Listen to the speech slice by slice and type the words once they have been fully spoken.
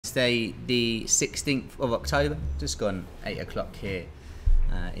Wednesday the 16th of October, just gone 8 o'clock here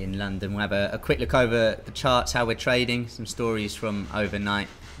in London. We'll have a quick look over the charts, how we're trading, some stories from overnight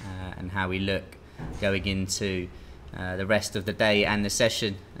and how we look going into the rest of the day and the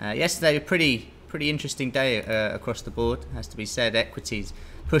session. Yesterday, a pretty interesting day across the board, has to be said. Equities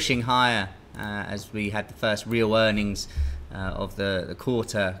pushing higher as we had the first real earnings of the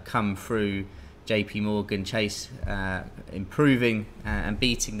quarter come through. JP Morgan Chase improving and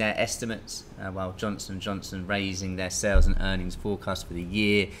beating their estimates, while Johnson & Johnson raising their sales and earnings forecast for the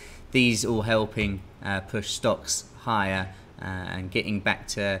year. These all helping push stocks higher and getting back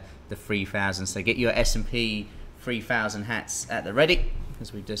to the 3,000. So get your S&P 3,000 hats at the ready,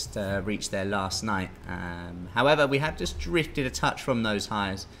 as we just reached there last night. However, we have just drifted a touch from those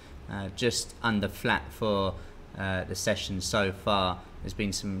highs, just under flat for the session so far. There's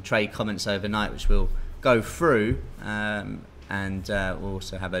been some trade comments overnight which we'll go through, and we'll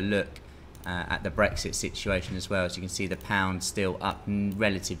also have a look at the Brexit situation as well. As you can see, the pound still up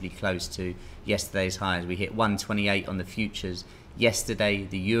relatively close to yesterday's highs. We hit 128 on the futures yesterday.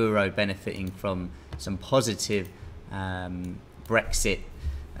 The euro benefiting from some positive Brexit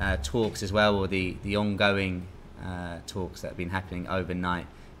talks as well, or the ongoing talks that have been happening overnight,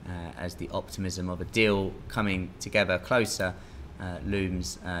 as the optimism of a deal coming together closer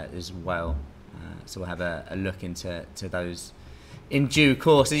looms as well. So we'll have a look into those in due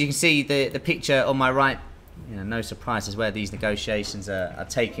course. As you can see, the picture on my right, no surprises where these negotiations are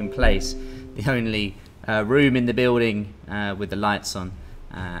taking place. The only room in the building with the lights on,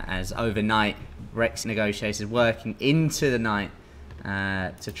 as overnight Brexit negotiators working into the night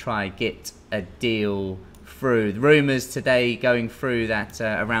to try get a deal through. The rumours today going through that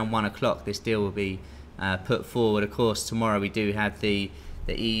around 1 o'clock this deal will be put forward. Of course, tomorrow we do have the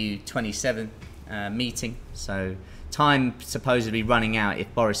EU 27 meeting, so time supposedly running out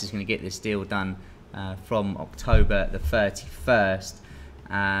if Boris is going to get this deal done from October the 31st.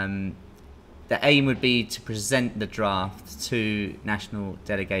 The aim would be to present the draft to national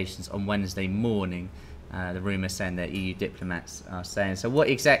delegations on Wednesday morning. The rumour saying that EU diplomats are saying. So what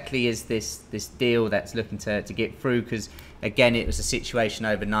exactly is this deal that's looking to get through? Because again, it was a situation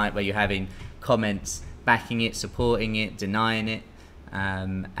overnight where you're having comments backing it, supporting it, denying it,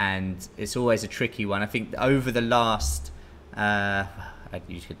 and it's always a tricky one. I think over the last,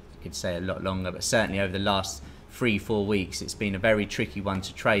 you could say a lot longer, but certainly over the last 3-4 weeks, it's been a very tricky one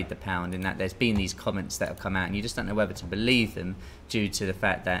to trade the pound, in that there's been these comments that have come out and you just don't know whether to believe them, due to the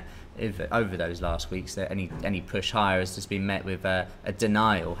fact that over those last weeks that any push higher has just been met with a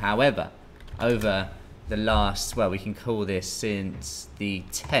denial. However, over the last, well, we can call this since the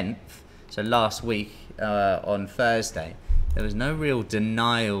 10th, so last week on Thursday, there was no real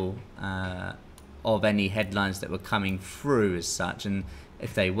denial of any headlines that were coming through as such, and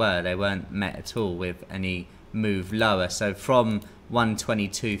if they weren't met at all with any move lower. So from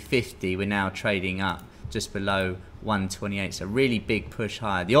 122.50 we're now trading up just below 128, so really big push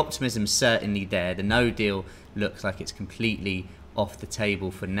higher. The optimism's certainly there. The no deal looks like it's completely off the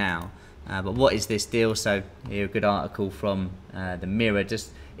table for now, but what is this deal? So here, a good article from the Mirror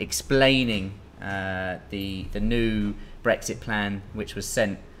just explaining the new Brexit plan which was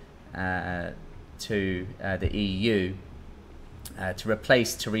sent to the EU to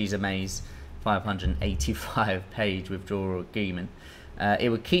replace Theresa May's 585-page withdrawal agreement. It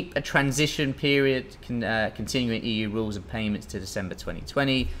would keep a transition period continuing EU rules and payments to December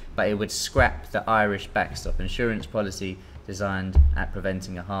 2020, but it would scrap the Irish backstop insurance policy designed at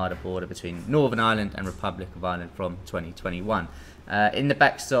preventing a harder border between Northern Ireland and Republic of Ireland from 2021. In the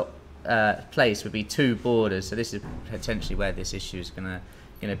backstop place would be two borders, so this is potentially where this issue is going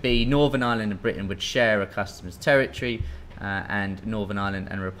to be. Northern Ireland and Britain would share a customs territory, and Northern Ireland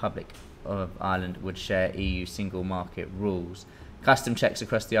and Republic of Ireland would share EU single market rules. Custom checks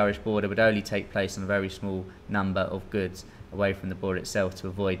across the Irish border would only take place on a very small number of goods away from the border itself to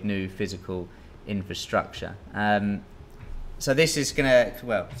avoid new physical infrastructure. So this is going to,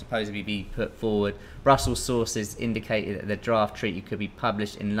 well, supposedly be put forward. Brussels sources indicated that the draft treaty could be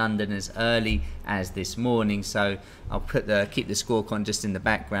published in London as early as this morning. So I'll keep the scorecard just in the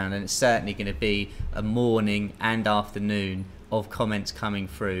background, and it's certainly going to be a morning and afternoon of comments coming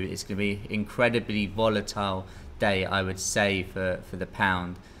through. It's going to be incredibly volatile day, I would say, for the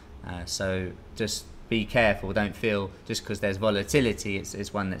pound. So just be careful. Don't feel just because there's volatility,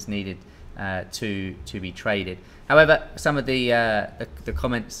 it's one that's needed to be traded. However, some of the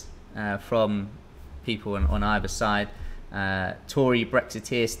comments from people on either side. Tory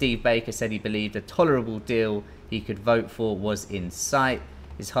Brexiteer Steve Baker said he believed a tolerable deal he could vote for was in sight.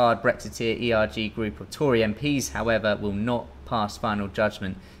 His hard Brexiteer ERG group of Tory MPs, however, will not pass final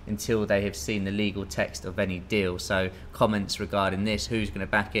judgment until they have seen the legal text of any deal. So comments regarding this, who's going to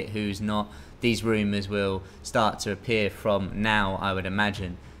back it, who's not, these rumours will start to appear from now, I would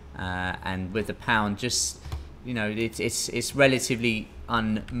imagine. And with the pound, just, you know, it's relatively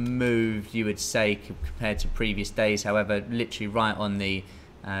unmoved, you would say, compared to previous days. However, literally right on the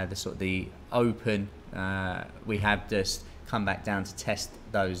sort of the open, we have just come back down to test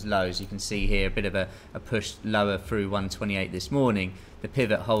those lows. You can see here a bit of a push lower through 128 this morning. The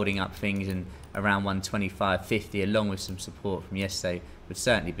pivot holding up things in around 125.50, along with some support from yesterday, would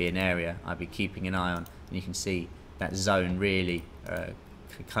certainly be an area I'd be keeping an eye on. And you can see that zone really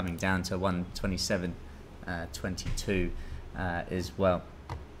coming down to 127.22 as well.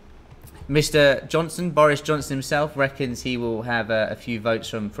 Mr. Johnson, Boris Johnson himself, reckons he will have a few votes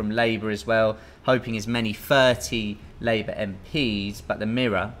from Labour as well, hoping as many 30 Labour MPs, but the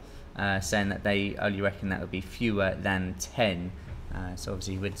Mirror saying that they only reckon that would be fewer than 10. So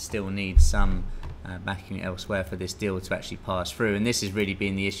obviously he would still need some backing elsewhere for this deal to actually pass through. And this has really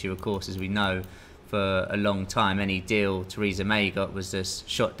been the issue, of course, as we know, for a long time. Any deal Theresa May got was just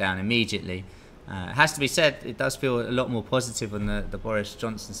shot down immediately. It has to be said, it does feel a lot more positive on the Boris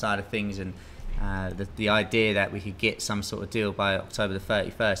Johnson side of things, and the idea that we could get some sort of deal by October the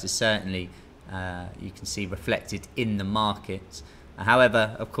 31st is certainly, you can see, reflected in the markets.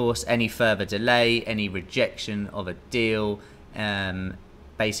 However, of course, any further delay, any rejection of a deal,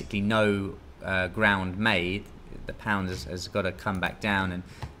 basically no ground made, the pound has got to come back down. And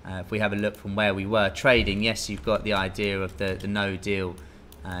if we have a look from where we were trading, yes, you've got the idea of the no deal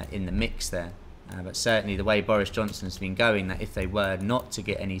in the mix there. But certainly the way Boris Johnson's been going, that if they were not to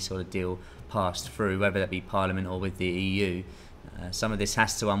get any sort of deal passed through, whether that be Parliament or with the EU, some of this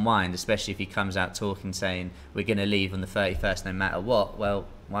has to unwind, especially if he comes out talking, saying we're going to leave on the 31st no matter what. Well,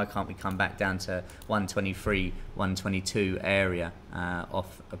 why can't we come back down to 123, 122 area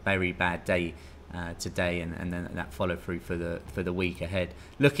off a very bad day today, and then that follow through for the week ahead.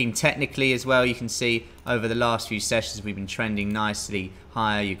 Looking technically as well, you can see over the last few sessions we've been trending nicely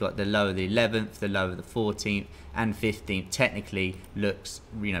higher. You've got the low of the 11th, the low of the 14th and 15th. Technically looks,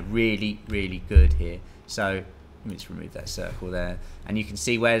 you know, really good here. So let me just remove that circle there, and you can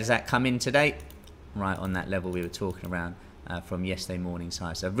see where does that come in today, right on that level we were talking around from yesterday morning's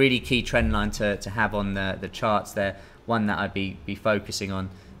high. So a really key trend line to have on the charts there, one that I'd be focusing on.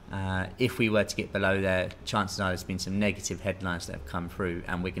 If we were to get below there, chances are there's been some negative headlines that have come through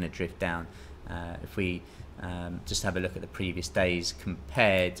and we're going to drift down. If we just have a look at the previous days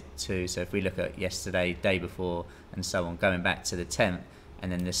compared to, so if we look at yesterday, day before and so on, going back to the 10th,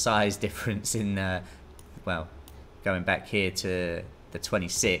 and then the size difference in, well, going back here to the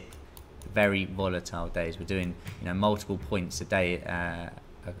 26th, very volatile days. We're doing, you know, multiple points a day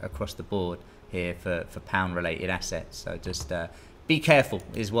across the board here for pound related assets. So just be careful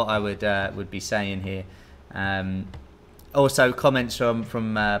is what I would be saying here. Also, comments from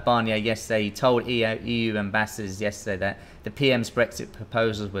Barnier yesterday. He told EU ambassadors yesterday that the PM's Brexit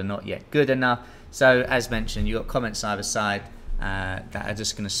proposals were not yet good enough. So, as mentioned, you've got comments either side that are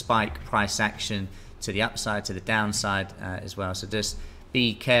just going to spike price action to the upside, to the downside as well. So just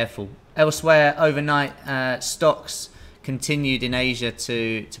be careful. Elsewhere, overnight, stocks continued in Asia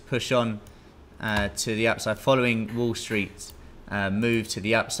to push on to the upside following Wall Street move to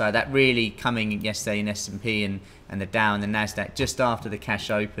the upside. That really coming yesterday in S&P and the Dow and the Nasdaq just after the cash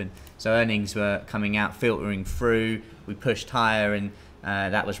open. So earnings were coming out, filtering through. We pushed higher, and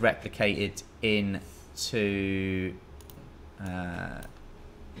that was replicated into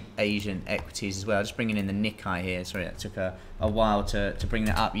Asian equities as well. Just bringing in the Nikkei here. Sorry, that took a while to bring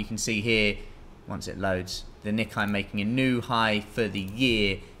that up. You can see here, once it loads, the Nikkei making a new high for the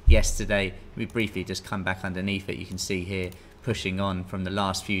year yesterday. We briefly just come back underneath it. You can see here pushing on from the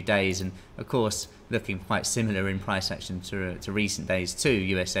last few days, and of course looking quite similar in price action to recent days to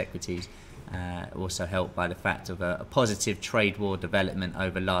US equities, also helped by the fact of a positive trade war development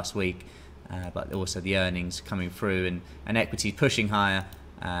over last week, but also the earnings coming through and equities pushing higher,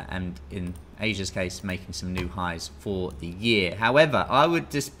 and in Asia's case making some new highs for the year. However, I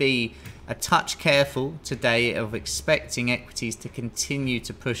would just be a touch careful today of expecting equities to continue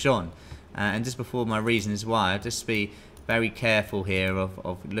to push on, and just before my reasons why, I'd just be very careful here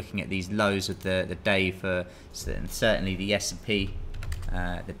of looking at these lows of the day for certainly the S&P,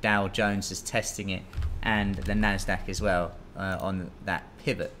 the Dow Jones is testing it, and the Nasdaq as well on that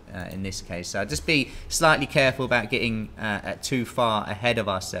pivot in this case. So just be slightly careful about getting too far ahead of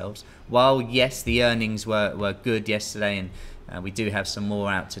ourselves. While yes, the earnings were good yesterday, and we do have some more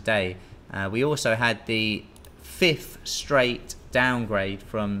out today, we also had the 5th straight downgrade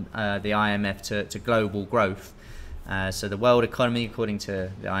from the IMF to global growth. So the world economy, according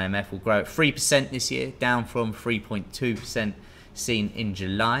to the IMF, will grow at 3% this year, down from 3.2% seen in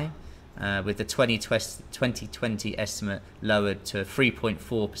July, with the 2020 estimate lowered to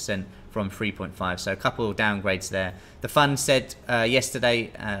 3.4% from 3.5%. So a couple of downgrades there. The fund said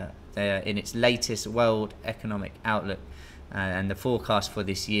yesterday in its latest World Economic Outlook, and the forecast for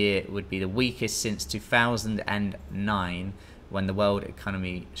this year would be the weakest since 2009, when the world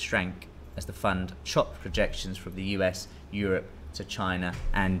economy shrank as the fund chopped projections from the US, Europe to China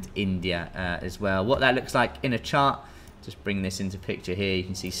and India as well. What that looks like in a chart, just bring this into picture here, you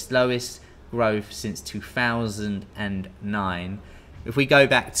can see slowest growth since 2009. If we go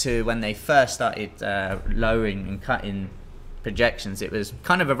back to when they first started lowering and cutting projections, it was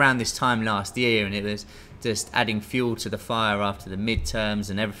kind of around this time last year, and it was just adding fuel to the fire after the midterms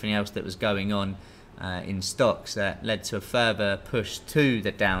and everything else that was going on in stocks that led to a further push to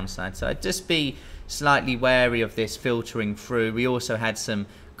the downside. So I'd just be slightly wary of this filtering through. We also had some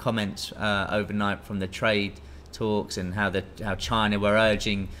comments overnight from the trade talks and how China were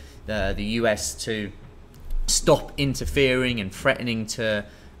urging the US to stop interfering and threatening to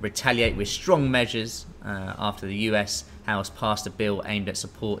retaliate with strong measures after the US House passed a bill aimed at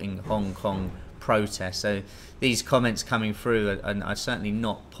supporting Hong Kong protests. So these comments coming through are certainly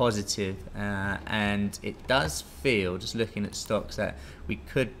not positive, and it does feel, just looking at stocks, that we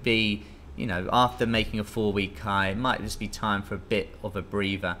could be, after making a 4-week high, it might just be time for a bit of a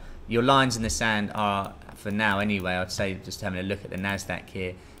breather. Your lines in the sand are, for now anyway, I'd say, just having a look at the Nasdaq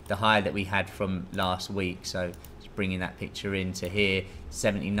here, the high that we had from last week. So just bringing that picture into here,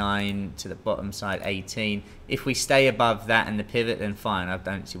 79 to the bottom side, 18. If we stay above that and the pivot, then fine. I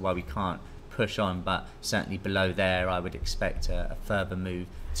don't see why we can't push on, but certainly below there I would expect a further move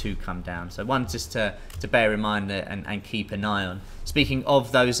to come down. So one just to bear in mind and keep an eye on. Speaking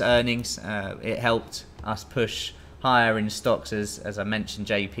of those earnings, it helped us push higher in stocks, as I mentioned.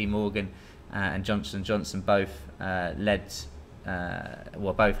 JP Morgan and Johnson & Johnson both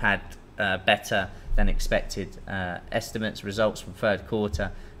both had better than expected estimates, results from third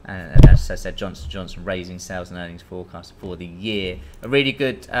quarter. And as I said, Johnson & Johnson raising sales and earnings forecast for the year. A really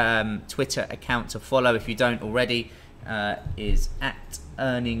good Twitter account to follow if you don't already is at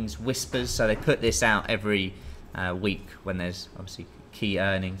Earnings Whispers. So they put this out every week when there's obviously key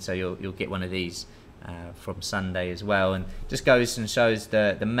earnings. So you'll get one of these from Sunday as well, and just goes and shows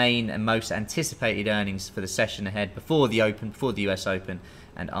the main and most anticipated earnings for the session ahead, before the US Open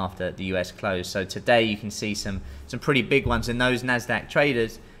and after the US close. So today you can see some pretty big ones, and those Nasdaq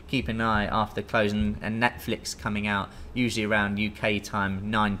traders, keep an eye after close, and Netflix coming out usually around UK time,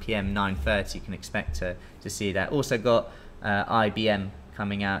 9 PM, 9:30. You can expect to see that. Also got IBM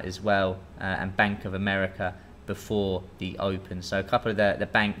coming out as well, and Bank of America before the open. So a couple of the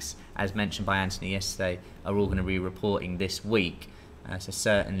banks, as mentioned by Anthony yesterday, are all going to be reporting this week. So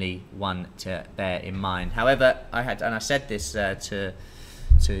certainly one to bear in mind. However, I said this to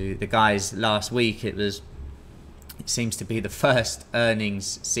the guys last week, it seems to be the first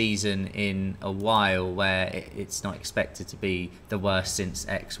earnings season in a while where it's not expected to be the worst since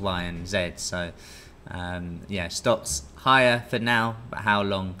X, Y, and Z. So yeah, stocks higher for now, but how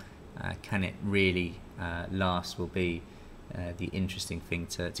long can it really last will be the interesting thing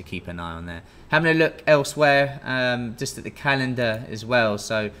to keep an eye on there. Having a look elsewhere, just at the calendar as well.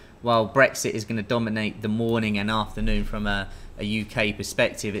 So while Brexit is going to dominate the morning and afternoon from a UK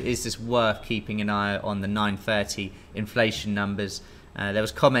perspective, it is just worth keeping an eye on the 9:30 inflation numbers. There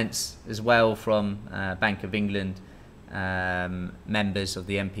was comments as well from Bank of England members of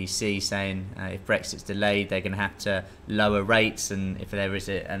the MPC saying if Brexit's delayed, they're going to have to lower rates, and if there is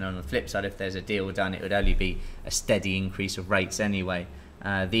and on the flip side, if there's a deal done, it would only be a steady increase of rates anyway.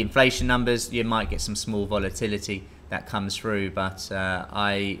 The inflation numbers, you might get some small volatility that comes through, but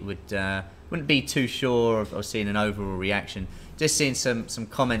I wouldn't be too sure of seeing an overall reaction. Just seeing some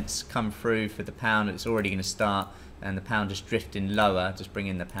comments come through for the pound. It's already going to start, and the pound just drifting lower, just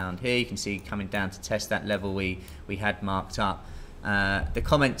bringing the pound here. You can see coming down to test that level we had marked up. The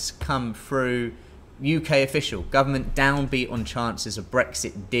comments come through. UK official, government downbeat on chances of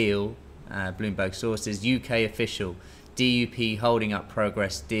Brexit deal, Bloomberg sources. UK official, DUP holding up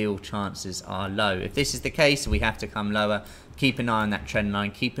progress, deal chances are low. If this is the case, we have to come lower. Keep an eye on that trend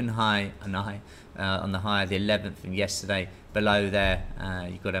line. Keep an eye on the high of the 11th and yesterday. Below there,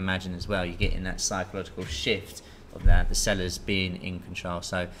 you've got to imagine as well, you're getting that psychological shift of the sellers being in control.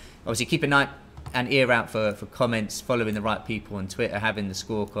 So obviously keep an eye and ear out for comments, following the right people on Twitter, having the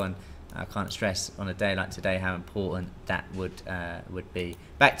scorecard. I can't stress on a day like today how important that would be.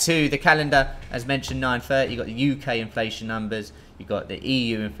 Back to the calendar, as mentioned, 9:30. You've got the UK inflation numbers, you've got the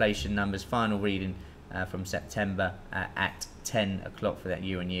EU inflation numbers, final reading from September at 10 o'clock for that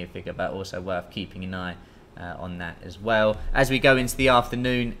year-on-year figure, but also worth keeping an eye on that as well. As we go into the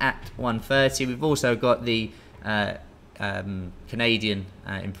afternoon at 1:30, we've also got the Canadian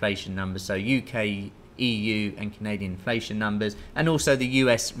inflation numbers, so UK, EU and Canadian inflation numbers, and also the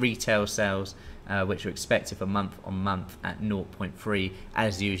US retail sales, which are expected for month on month at 0.3.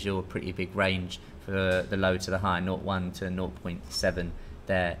 As usual, a pretty big range for the low to the high, 0.1 to 0.7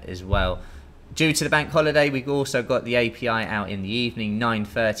 there as well. Due to the bank holiday, we've also got the API out in the evening,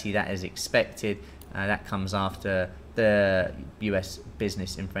 9:30, that is expected. That comes after the US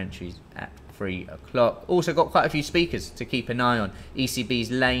business inventories at 3 o'clock. Also got quite a few speakers to keep an eye on.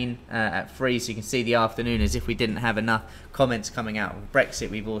 ECB's Lane at 3, so you can see the afternoon as if we didn't have enough comments coming out of Brexit.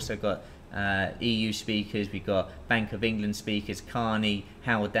 We've also got EU speakers, we've got Bank of England speakers, Carney,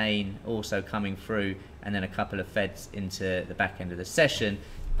 Haldane also coming through, and then a couple of Feds into the back end of the session.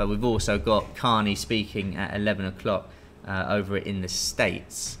 But we've also got Carney speaking at 11 o'clock over in the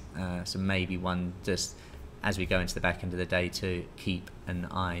States, so maybe one just as we go into the back end of the day to keep an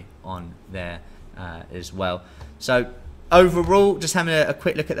eye on there as well. So overall, just having a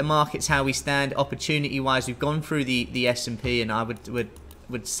quick look at the markets, how we stand opportunity wise. We've gone through the S&P, and I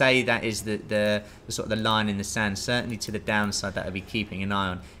would say that is the sort of the line in the sand, certainly to the downside, that I'll be keeping an eye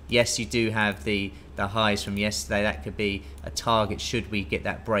on. Yes, you do have the highs from yesterday. That could be a target should we get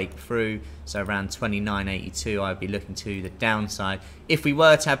that breakthrough. So around 29.82, I'd be looking to the downside. If we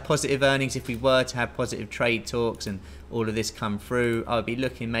were to have positive earnings, if we were to have positive trade talks and all of this come through, I would be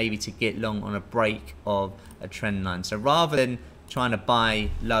looking maybe to get long on a break of a trend line. So rather than trying to buy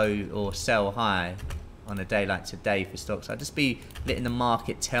low or sell high on a day like today for stocks, I'd just be letting the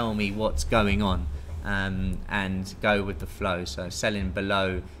market tell me what's going on and go with the flow. So selling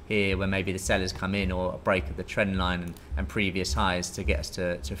below here where maybe the sellers come in, or a break of the trend line and previous highs to get us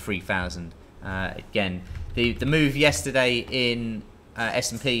to 3,000. Again, the move yesterday in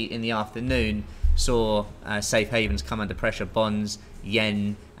S&P in the afternoon saw safe havens come under pressure, bonds,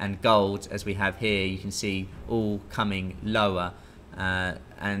 yen and gold, as we have here. You can see all coming lower,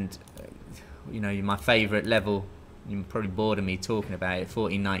 and you know, my favourite level, you're probably bored of me talking about it,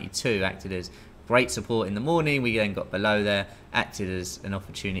 14.92 acted as great support in the morning. We then got below there, acted as an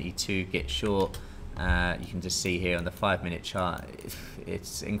opportunity to get short. You can just see here on the 5-minute chart,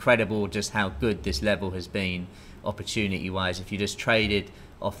 it's incredible just how good this level has been opportunity wise. If you just traded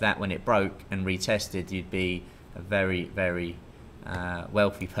off that when it broke and retested, you'd be a very, very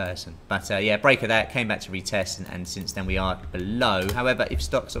wealthy person. But yeah, break of that, came back to retest, and since then we are below. However, if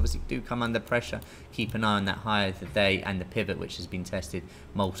stocks obviously do come under pressure, keep an eye on that high of the day and the pivot, which has been tested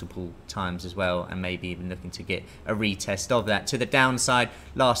multiple times as well, and maybe even looking to get a retest of that. To the downside,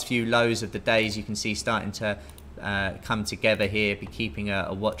 last few lows of the days you can see starting to come together here. Be keeping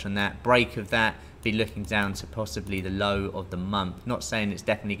a watch on that. Break of that, be looking down to possibly the low of the month. Not saying it's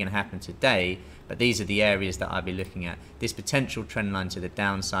definitely going to happen today, but these are the areas that I'll be looking at. This potential trend line to the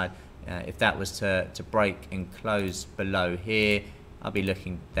downside, if that was to break and close below here, I'll be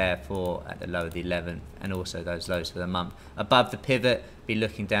looking therefore at the low of the 11th, and also those lows for the month. Above the pivot, be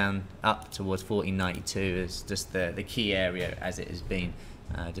looking down up towards 14.92 as just the key area, as it has been.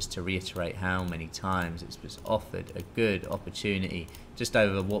 Just to reiterate how many times it's was offered a good opportunity just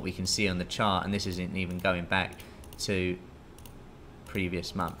over what we can see on the chart, and this isn't even going back to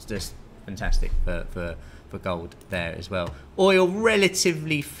previous months. Just fantastic for gold there as well. Oil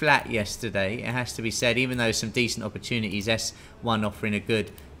relatively flat yesterday, it has to be said, even though some decent opportunities. S1 offering a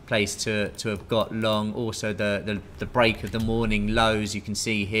good place to have got long. Also the break of the morning lows you can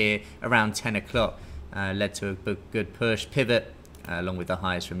see here around 10 o'clock led to a good push. Pivot along with the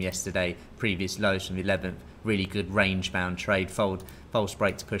highs from yesterday, previous lows from the 11th, really good range bound trade, false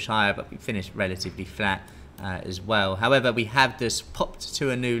break to push higher, but we finished relatively flat as well. However, we have this popped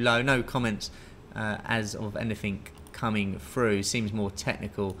to a new low. No comments as of anything coming through. Seems more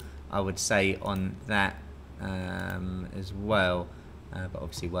technical, I would say, on that as well, but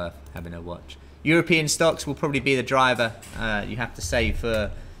obviously worth having a watch. European stocks will probably be the driver, you have to say,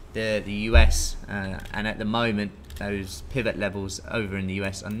 for the US, and at the moment those pivot levels over in the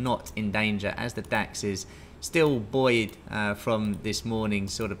US are not in danger, as the DAX is still buoyed from this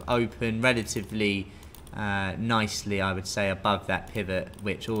morning's sort of open relatively nicely, I would say, above that pivot,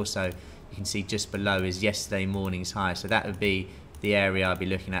 which also you can see just below is yesterday morning's high. So that would be the area I'd be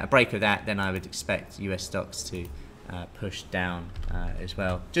looking at. A break of that, then I would expect US stocks to push down as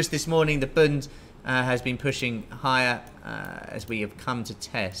well. Just this morning the Bund has been pushing higher as we have come to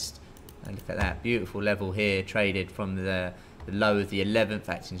test. And look at that beautiful level here, traded from the low of the 11th,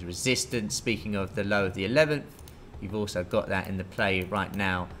 acting as resistance. Speaking of the low of the 11th, you've also got that in the play right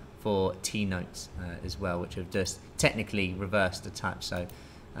now for T-notes as well, which have just technically reversed a touch. So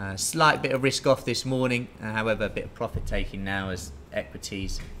slight bit of risk off this morning, however a bit of profit taking now as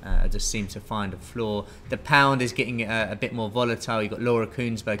equities just seem to find a floor. The pound is getting a bit more volatile. You've got Laura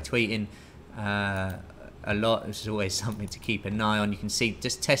Koonsberg tweeting a lot, which is always something to keep an eye on. You can see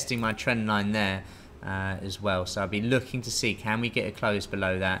just testing my trend line there as well. So I've been looking to see, can we get a close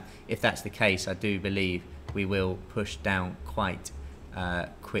below that? If that's the case, I do believe we will push down quite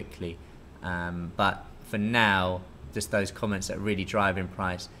quickly. But for now, just those comments that are really driving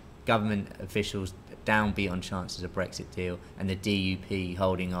price. Government officials downbeat on chances of Brexit deal, and the DUP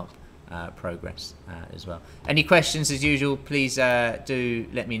holding up progress as well. Any questions as usual, please do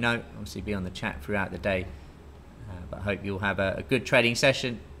let me know. Obviously be on the chat throughout the day, but I hope you'll have a good trading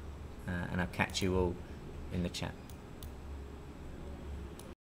session, and I'll catch you all in the chat.